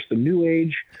of course the New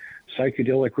Age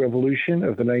psychedelic revolution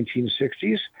of the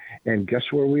 1960s. And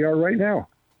guess where we are right now?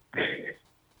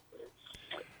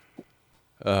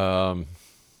 Going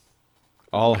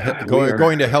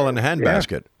to hell in a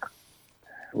handbasket. Yeah.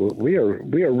 We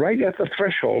are right at the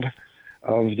threshold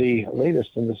of the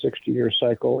latest in the 60-year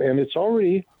cycle, and it's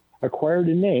already acquired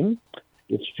a name.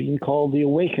 It's being called the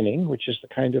Awakening, which is the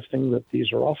kind of thing that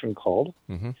these are often called.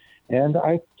 Mm-hmm. And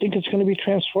I think it's going to be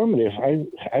transformative.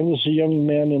 I was a young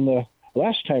man in the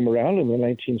last time around in the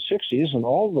 1960s, and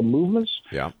all the movements,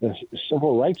 the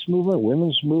civil rights movement,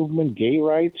 women's movement, gay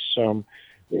rights, and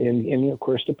of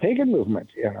course the pagan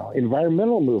movement,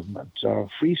 environmental movement,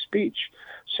 free speech,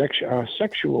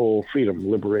 sexual freedom,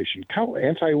 liberation,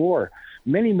 anti-war,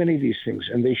 many of these things,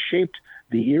 and they shaped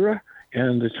the era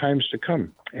and the times to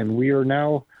come. And we are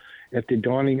now at the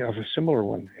dawning of a similar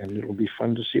one, and it'll be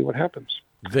fun to see what happens.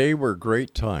 They were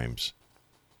great times.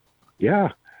 Yeah,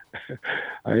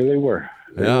 they were.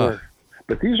 They were.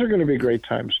 But these are going to be great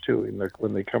times too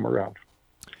when they come around.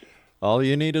 All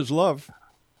you need is love.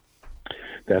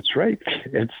 That's right.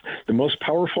 It's the most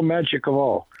powerful magic of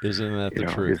all. Isn't that the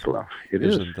truth? It's love.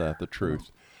 Isn't that the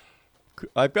truth?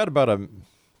 I've got about a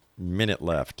minute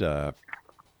left.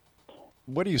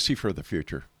 What do you see for the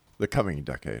future, the coming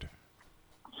decade?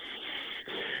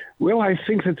 Well, I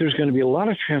think that there's going to be a lot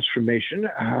of transformation.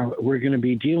 We're going to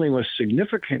be dealing with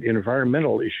significant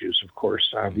environmental issues, of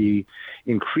course. The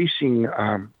increasing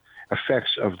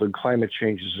effects of the climate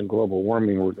changes and global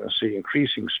warming. We're going to see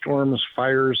increasing storms,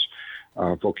 fires,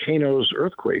 volcanoes,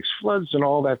 earthquakes, floods, and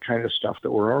all that kind of stuff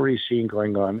that we're already seeing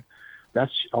going on.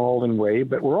 That's all in way.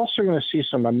 But we're also going to see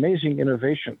some amazing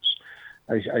innovations.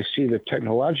 I see that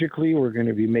technologically we're going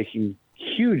to be making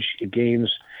huge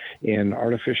gains in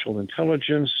artificial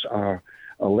intelligence,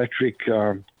 electric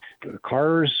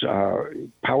cars,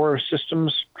 power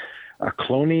systems,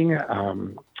 cloning,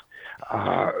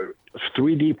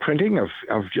 3D printing of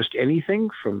just anything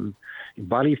from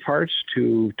body parts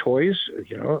to toys,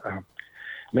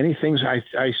 many things.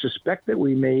 I suspect that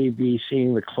we may be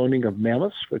seeing the cloning of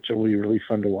mammoths, which will be really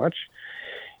fun to watch.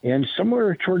 And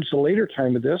somewhere towards the later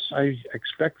time of this, I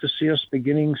expect to see us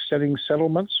beginning setting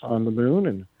settlements on the moon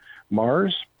and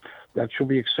Mars. That should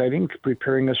be exciting,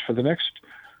 preparing us for the next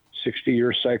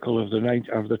 60-year cycle of the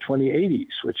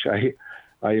 2080s, which I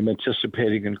am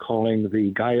anticipating and calling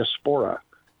the Gaiaspora,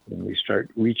 when we start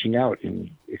reaching out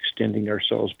and extending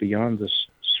ourselves beyond this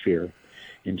sphere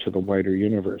into the wider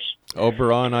universe.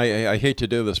 Oberon, I hate to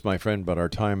do this, my friend, but our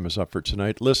time is up for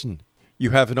tonight. Listen, you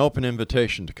have an open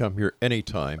invitation to come here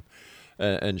anytime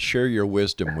and share your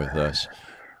wisdom with us.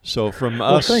 So from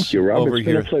us thank you, Rob. Over it's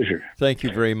been here, a pleasure. Thank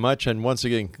you very much. And once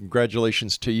again,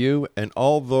 congratulations to you and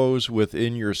all those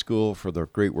within your school for the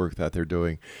great work that they're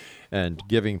doing and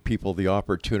giving people the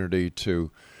opportunity to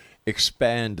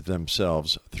expand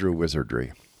themselves through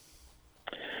wizardry.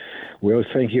 Well,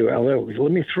 thank you.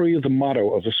 Let me throw you the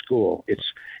motto of the school.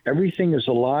 It's everything is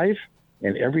alive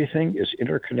and everything is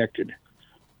interconnected.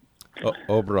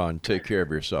 Oberon, take care of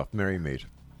yourself. Merry meet.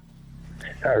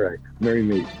 All right. Merry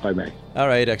meet. Bye-bye. All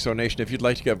right, Exo Nation, if you'd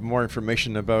like to get more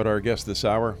information about our guest this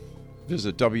hour,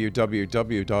 visit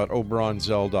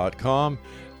www.oberonzell.com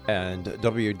and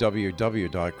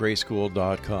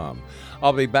www.grayschool.com.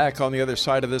 I'll be back on the other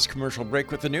side of this commercial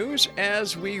break with the news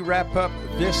as we wrap up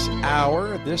this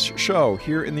hour, this show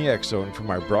here in the X Zone from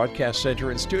our broadcast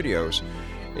center and studios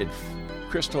in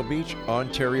Crystal Beach,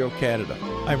 Ontario, Canada.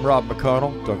 I'm Rob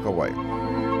McConnell. Don't go away.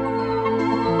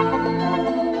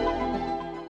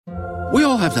 We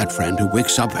all have that friend who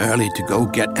wakes up early to go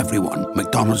get everyone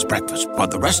McDonald's breakfast, while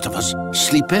the rest of us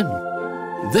sleep in.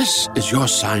 This is your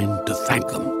sign to thank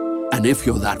them. And if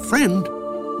you're that friend,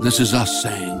 this is us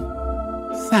saying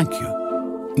thank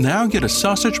you. Now get a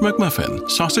sausage McMuffin,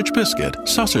 sausage biscuit,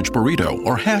 sausage burrito,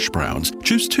 or hash browns.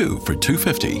 Choose 2 for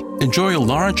 $2.50. Enjoy a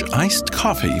large iced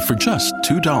coffee for just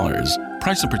 $2.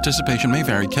 Price and participation may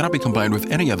vary. Cannot be combined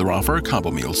with any other offer or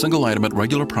combo meal. Single item at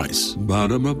regular price.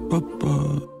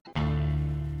 Ba-da-ba-ba-ba.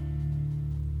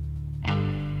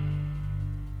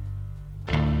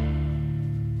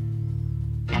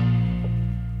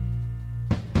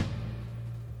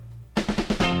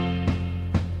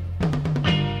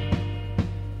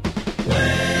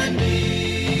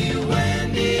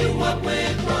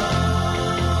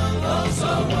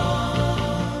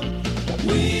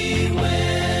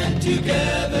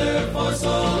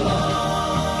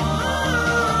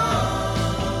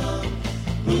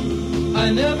 I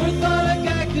never thought a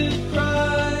guy could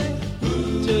cry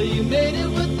till you made it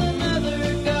with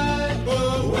another guy.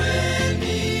 But when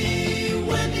he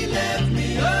left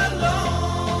me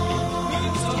alone,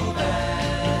 it's so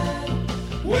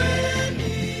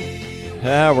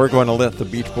bad. We're going to let the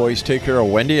Beach Boys take care of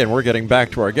Wendy, and we're getting back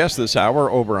to our guest this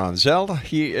hour, Oberon Zell.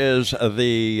 He is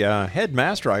the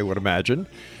headmaster, I would imagine,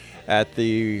 at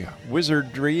the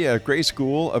Wizardry, Grey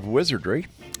School of Wizardry.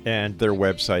 And their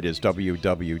website is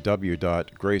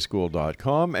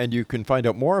www.greyschool.com. And you can find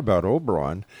out more about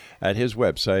Oberon at his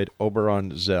website,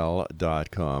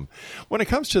 oberonzell.com. When it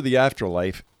comes to the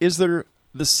afterlife, is there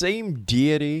the same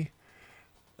deity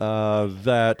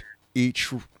that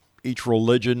each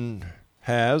religion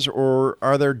has, or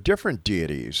are there different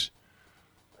deities?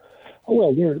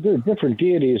 Well, there are different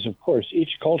deities, of course.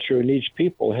 Each culture and each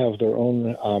people have their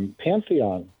own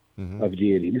pantheon of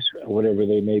deities, whatever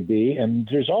they may be. And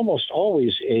there's almost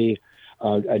always a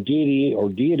deity or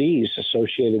deities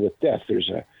associated with death.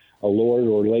 There's a lord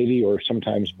or lady, or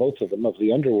sometimes both of them, of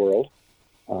the underworld.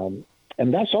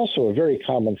 And that's also a very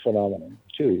common phenomenon,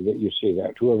 too, that you see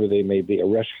that, whoever they may be.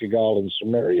 Ereshkigal in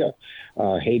Sumeria,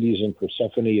 Hades and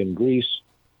Persephone in Greece,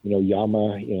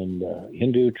 Yama in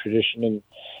Hindu tradition,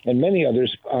 and many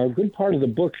others. A good part of the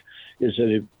book is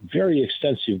a very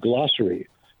extensive glossary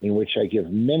in which I give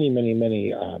many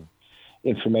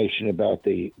information about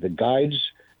the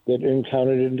guides that are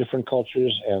encountered in different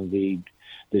cultures, and the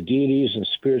deities and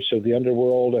spirits of the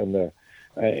underworld, and the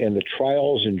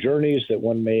trials and journeys that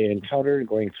one may encounter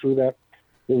going through that.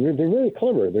 They're very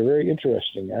clever. They're very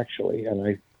interesting, actually,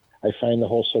 and I find the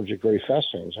whole subject very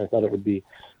fascinating. So I thought it would be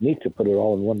neat to put it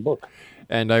all in one book.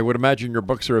 And I would imagine your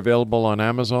books are available on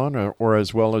Amazon or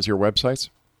as well as your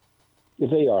websites?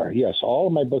 They are, yes. All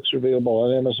of my books are available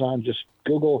on Amazon. Just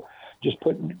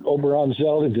put Oberon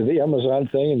Zell into the Amazon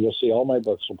thing, and you'll see all my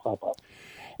books will pop up.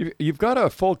 You've got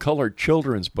a full-color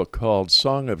children's book called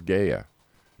Song of Gaia.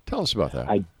 Tell us about that.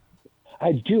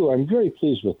 I do. I'm very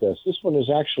pleased with this. This one is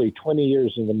actually 20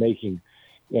 years in the making,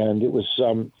 and it was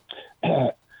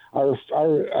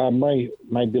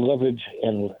my beloved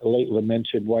and late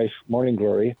lamented wife, Morning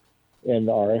Glory, and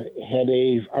had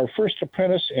our first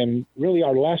apprentice, and really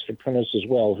our last apprentice as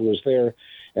well, who was there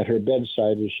at her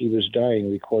bedside as she was dying,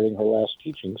 recording her last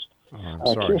teachings.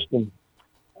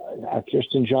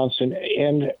 Kirsten Johnson.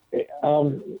 And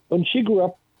when she grew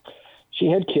up, she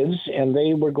had kids, and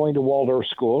they were going to Waldorf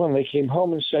school, and they came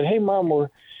home and said, "Hey, Mom,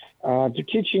 they're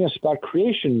teaching us about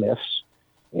creation myths,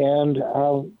 and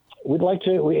we'd like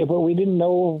to, but we didn't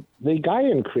know the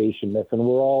Gaian creation myth, and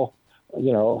we're all,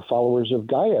 followers of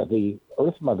Gaia, the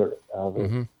Earth Mother,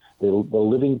 the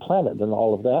living planet, and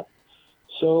all of that."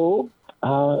 So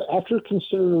after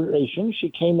consideration, she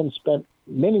came and spent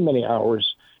many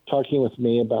hours talking with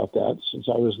me about that, since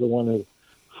I was the one who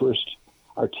first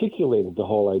articulated the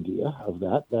whole idea of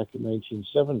that back in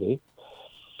 1970.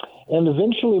 And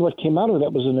eventually what came out of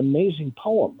that was an amazing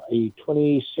poem, a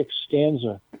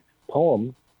 26-stanza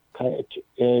poem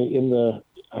in the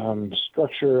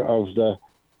structure of the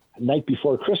Night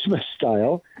Before Christmas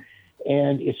style.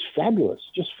 And it's fabulous,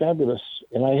 just fabulous.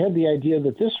 And I had the idea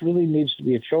that this really needs to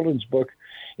be a children's book,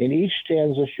 and each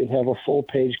stanza should have a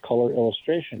full-page color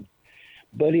illustration.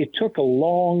 But it took a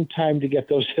long time to get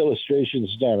those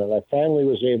illustrations done, and I finally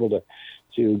was able to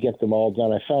get them all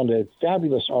done. I found a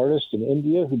fabulous artist in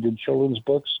India who did children's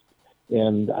books,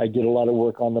 and I did a lot of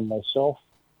work on them myself.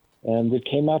 And it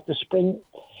came out this spring.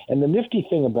 And the nifty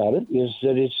thing about it is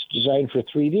that it's designed for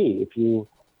 3D. If you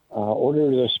order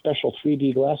the special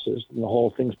 3D glasses, and the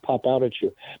whole things pop out at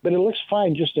you. But it looks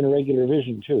fine just in regular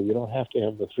vision, too. You don't have to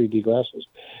have the 3D glasses.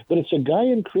 But it's a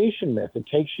Gaian creation myth. It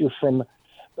takes you from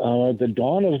the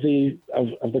dawn of the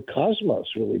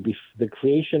cosmos, really, the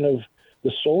creation of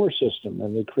the solar system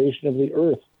and the creation of the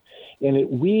Earth. And it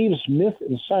weaves myth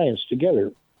and science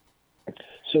together.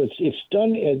 So it's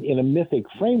done in a mythic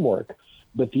framework,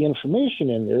 but the information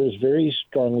in there is very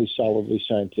strongly, solidly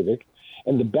scientific.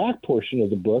 And the back portion of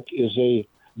the book is a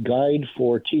guide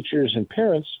for teachers and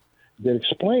parents that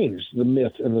explains the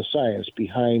myth and the science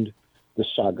behind the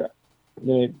saga.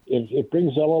 And it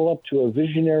brings it all up to a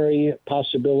visionary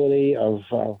possibility of,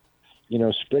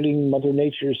 spreading Mother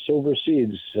Nature's silver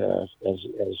seeds,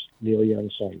 as Neil Young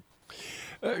sang.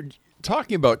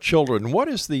 Talking about children, what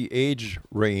is the age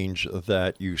range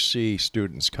that you see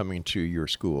students coming to your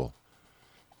school?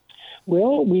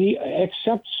 Well, we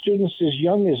accept students as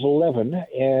young as 11,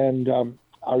 and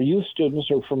our youth students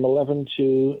are from 11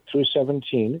 through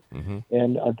 17,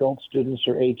 and adult students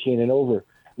are 18 and over.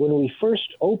 When we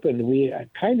first opened, we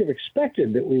kind of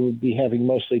expected that we would be having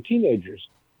mostly teenagers,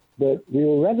 but we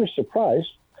were rather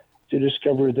surprised to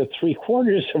discover that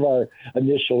 3/4 of our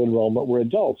initial enrollment were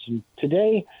adults. And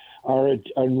today, our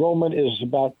enrollment is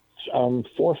about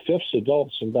 4/5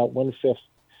 adults and about 1/5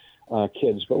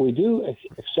 kids. But we do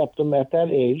accept them at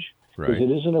that age because it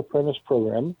is an apprentice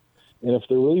program. And if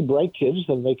they're really bright kids,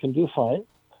 then they can do fine.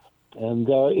 And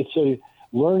it's a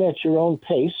learn at your own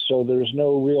pace, so there's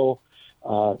no real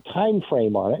time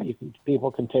frame on it.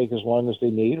 People can take as long as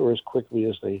they need or as quickly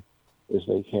as they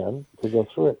can to go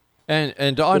through it.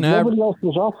 And on average, nobody else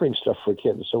was offering stuff for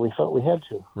kids, so we felt we had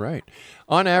to. Right.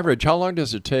 On average, how long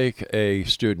does it take a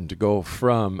student to go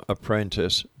from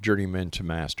apprentice, journeyman to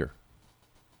master?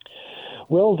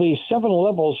 Well, the 7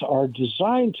 levels are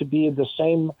designed to be the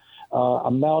same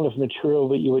amount of material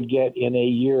that you would get in a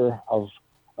year of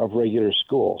regular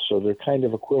school. So they're kind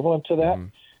of equivalent to that.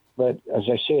 But as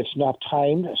I say, it's not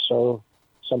timed. So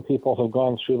some people have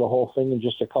gone through the whole thing in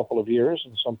just a couple of years,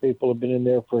 and some people have been in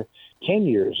there for 10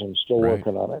 years and still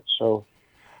working on it. So,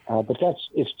 but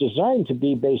it's designed to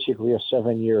be basically a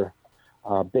 7-year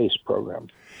base program.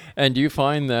 And do you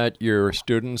find that your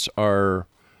students are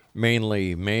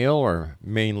mainly male or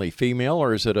mainly female,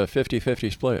 or is it a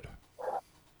 50-50 split?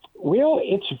 Well,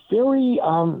 it's very,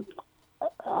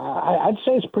 I'd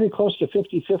say it's pretty close to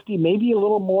 50-50, maybe a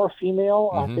little more female.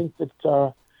 I think that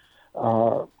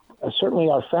certainly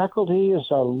our faculty is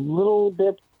a little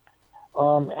bit,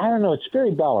 I don't know, it's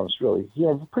very balanced, really.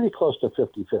 Pretty close to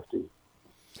 50-50.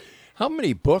 How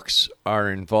many books are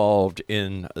involved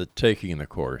in taking the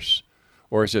course,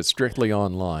 or is it strictly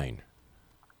online?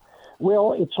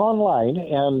 Well, it's online,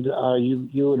 and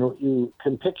you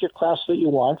can pick your class that you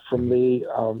want from the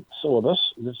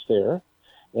syllabus that's there.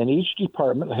 And each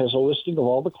department has a listing of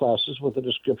all the classes with a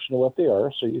description of what they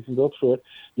are, so you can go through it.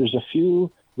 There's a few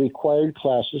required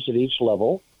classes at each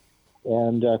level,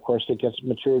 and of course,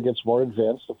 material gets more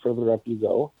advanced the further up you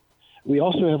go. We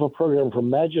also have a program for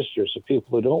magisters, so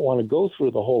people who don't want to go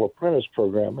through the whole apprentice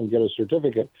program and get a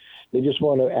certificate. They just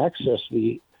want to access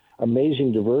the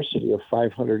amazing diversity of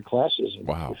 500 classes and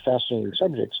fascinating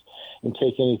subjects and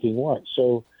take anything you want.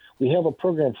 So we have a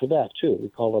program for that, too. We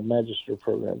call it a magister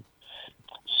program.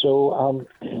 So,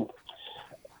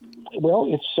 well,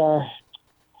 it's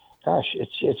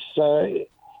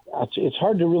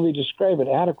hard to really describe it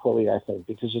adequately, I think,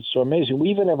 because it's so amazing. We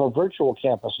even have a virtual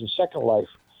campus in Second Life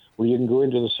where you can go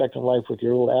into the Second Life with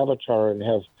your little avatar and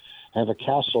have a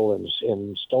castle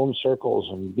and stone circles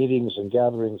and meetings and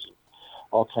gatherings,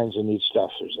 all kinds of neat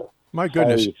stuff. There's a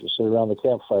fire you can sit around the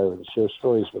campfire and share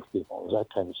stories with people, that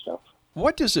kind of stuff.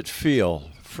 What does it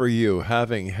feel for you,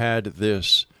 having had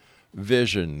this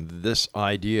vision, this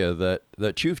idea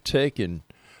that you've taken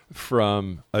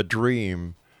from a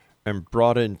dream and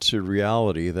brought into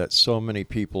reality that so many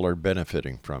people are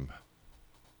benefiting from?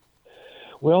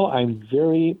 Well, I'm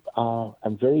very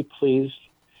pleased,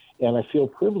 and I feel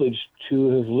privileged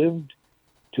to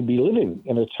be living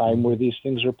in a time where these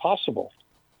things are possible.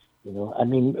 I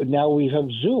mean, now we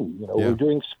have Zoom. We're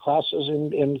doing classes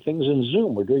and things in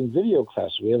Zoom. We're doing video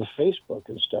classes. We have Facebook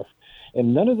and stuff.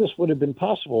 And none of this would have been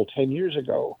possible 10 years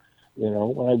ago, when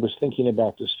I was thinking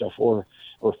about this stuff, or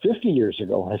 50 years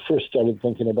ago when I first started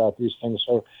thinking about these things.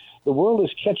 So the world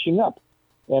is catching up,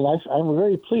 and I'm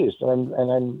very pleased, and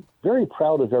I'm very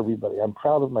proud of everybody. I'm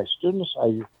proud of my students.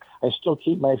 I still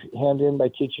keep my hand in by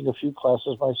teaching a few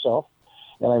classes myself,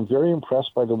 and I'm very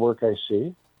impressed by the work I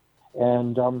see.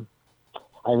 And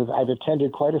I've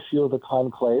attended quite a few of the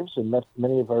conclaves and met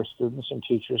many of our students and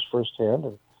teachers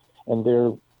firsthand, and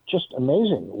they're just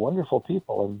amazing, wonderful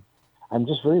people, and I'm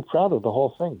just very proud of the whole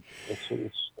thing.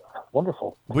 It's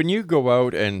wonderful. When you go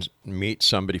out and meet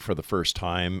somebody for the first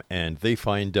time and they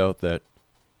find out that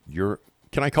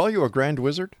can I call you a grand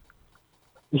wizard?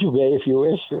 You may, if you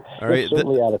wish. All right, it's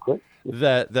certainly adequate.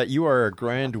 That you are a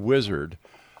grand wizard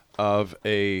of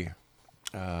a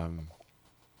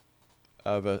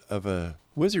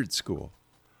wizard school.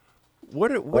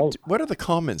 What are the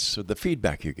comments or the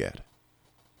feedback you get?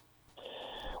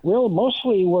 Well,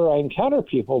 mostly where I encounter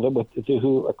people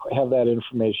who have that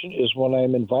information is when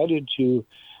I'm invited to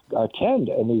attend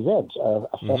an event,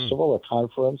 a festival, a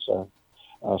conference,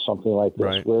 something like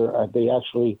this, where they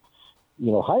actually,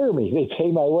 hire me. They pay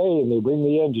my way and they bring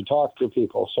me in to talk to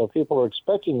people. So people are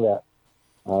expecting that.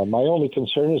 My only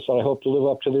concern is that I hope to live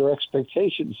up to their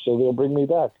expectations, so they'll bring me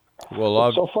back.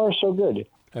 Well, so far, so good.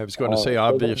 I was going to say,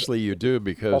 obviously you do,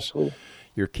 because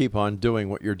you keep on doing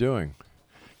what you're doing.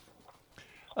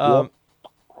 Yep,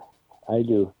 I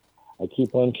do. I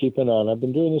keep on keeping on. I've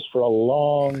been doing this for a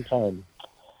long time,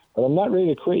 but I'm not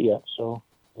ready to quit yet. So,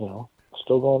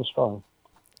 still going strong.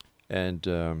 And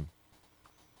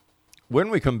when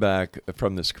we come back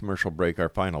from this commercial break, our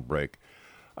final break,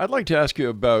 I'd like to ask you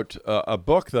about a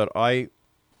book that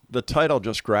the title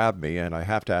just grabbed me, and I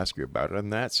have to ask you about it,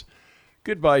 and that's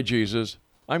Goodbye, Jesus,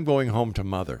 I'm Going Home to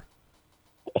Mother.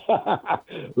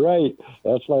 Right.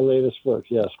 That's my latest book,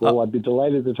 yes. Well, I'd be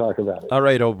delighted to talk about it. All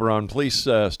right, Oberon, please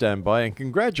stand by, and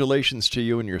congratulations to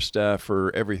you and your staff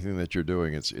for everything that you're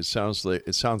doing. It sounds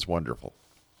wonderful.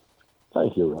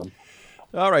 Thank you, Rob.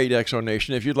 All right, Exo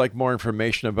Nation, if you'd like more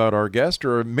information about our guest,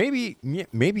 or maybe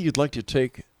you'd like to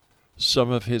take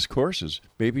some of his courses,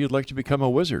 maybe you'd like to become a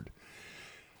wizard,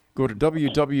 go to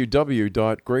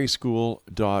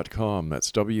www.grayschool.com.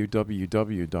 That's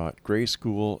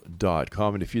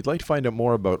www.grayschool.com. And if you'd like to find out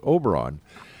more about Oberon,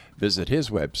 visit his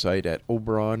website at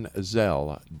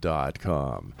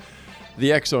oberonzell.com.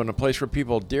 The X Zone, a place where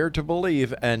people dare to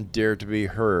believe and dare to be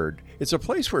heard. It's a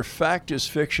place where fact is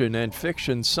fiction, and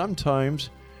fiction sometimes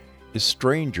is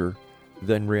stranger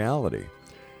than reality.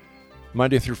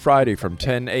 Monday through Friday from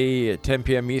 10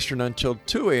 p.m. Eastern until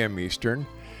 2 a.m. Eastern,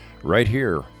 right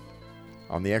here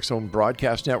on the X Zone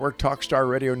Broadcast Network, Talkstar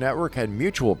Radio Network, and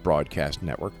Mutual Broadcast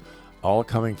Network, all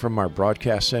coming from our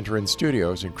broadcast center and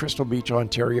studios in Crystal Beach,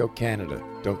 Ontario, Canada.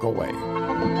 Don't go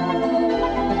away.